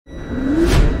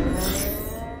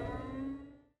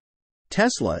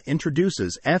Tesla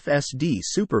introduces FSD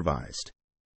Supervised.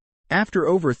 After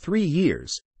over 3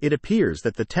 years, it appears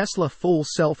that the Tesla full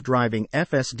self-driving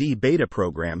FSD beta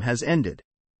program has ended.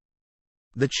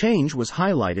 The change was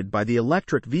highlighted by the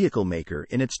electric vehicle maker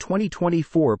in its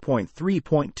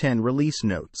 2024.3.10 release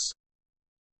notes,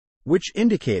 which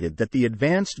indicated that the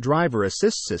advanced driver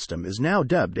assist system is now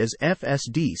dubbed as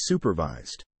FSD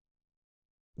Supervised.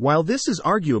 While this is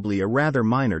arguably a rather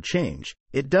minor change,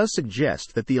 it does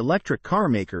suggest that the electric car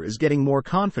maker is getting more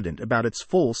confident about its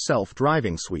full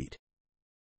self-driving suite.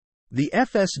 The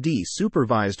FSD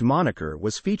Supervised moniker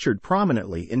was featured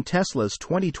prominently in Tesla's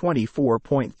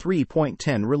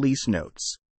 2024.3.10 release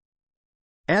notes.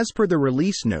 As per the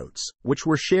release notes, which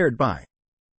were shared by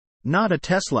Not a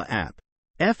Tesla app,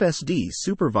 FSD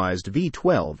Supervised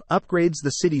V12 upgrades the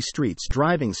city streets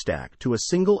driving stack to a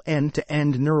single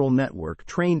end-to-end neural network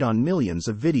trained on millions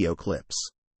of video clips,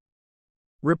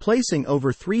 replacing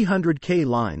over 300K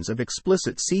lines of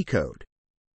explicit C code.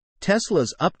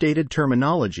 Tesla's updated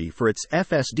terminology for its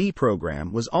FSD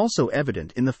program was also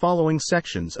evident in the following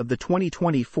sections of the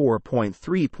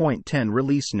 2024.3.10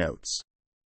 release notes.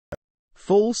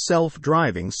 Full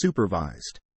self-driving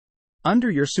supervised.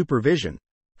 Under your supervision,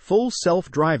 full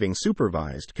self-driving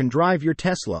supervised can drive your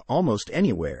Tesla almost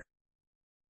anywhere.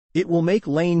 It will make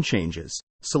lane changes,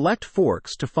 select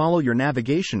forks to follow your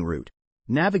navigation route,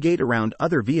 navigate around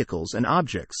other vehicles and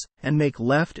objects, and make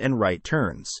left and right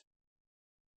turns.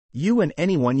 You and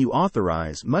anyone you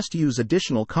authorize must use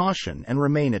additional caution and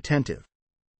remain attentive.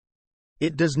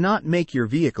 It does not make your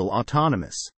vehicle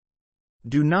autonomous.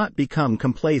 Do not become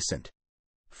complacent.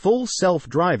 Full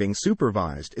self-driving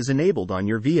supervised is enabled on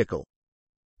your vehicle.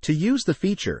 To use the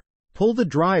feature, pull the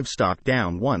drive stalk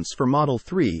down once for Model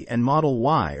 3 and Model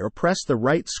Y or press the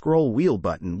right scroll wheel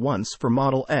button once for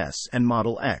Model S and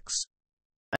Model X.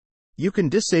 You can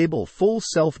disable full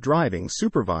self-driving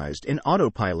supervised in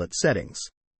autopilot settings.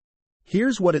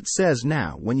 Here's what it says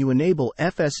now when you enable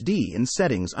FSD in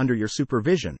settings under your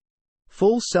supervision.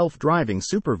 Full self-driving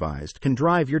supervised can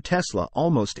drive your Tesla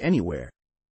almost anywhere.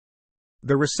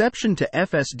 The reception to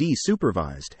FSD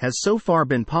Supervised has so far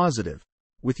been positive,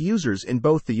 with users in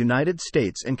both the United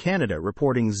States and Canada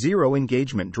reporting zero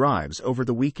engagement drives over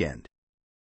the weekend.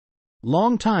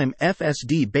 Longtime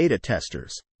FSD beta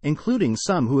testers, including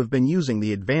some who have been using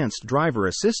the Advanced Driver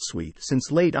Assist Suite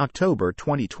since late October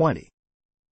 2020,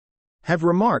 have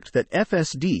remarked that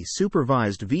FSD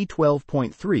Supervised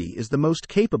V12.3 is the most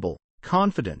capable,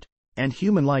 confident, and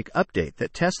human-like update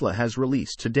that Tesla has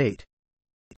released to date.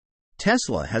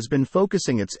 Tesla has been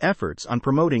focusing its efforts on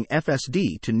promoting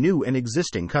FSD to new and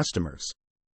existing customers.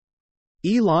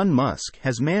 Elon Musk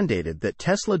has mandated that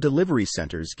Tesla delivery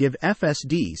centers give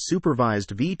FSD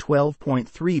Supervised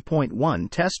V12.3.1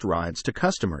 test rides to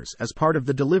customers as part of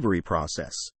the delivery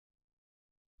process.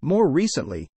 More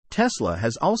recently, Tesla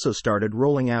has also started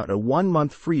rolling out a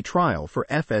 1-month free trial for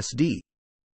FSD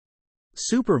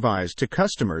Supervised to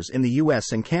customers in the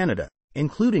US and Canada,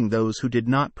 including those who did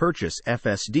not purchase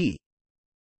FSD.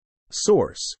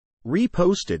 Source: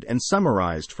 reposted and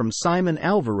summarized from Simon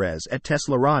Alvarez at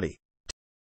teslarati.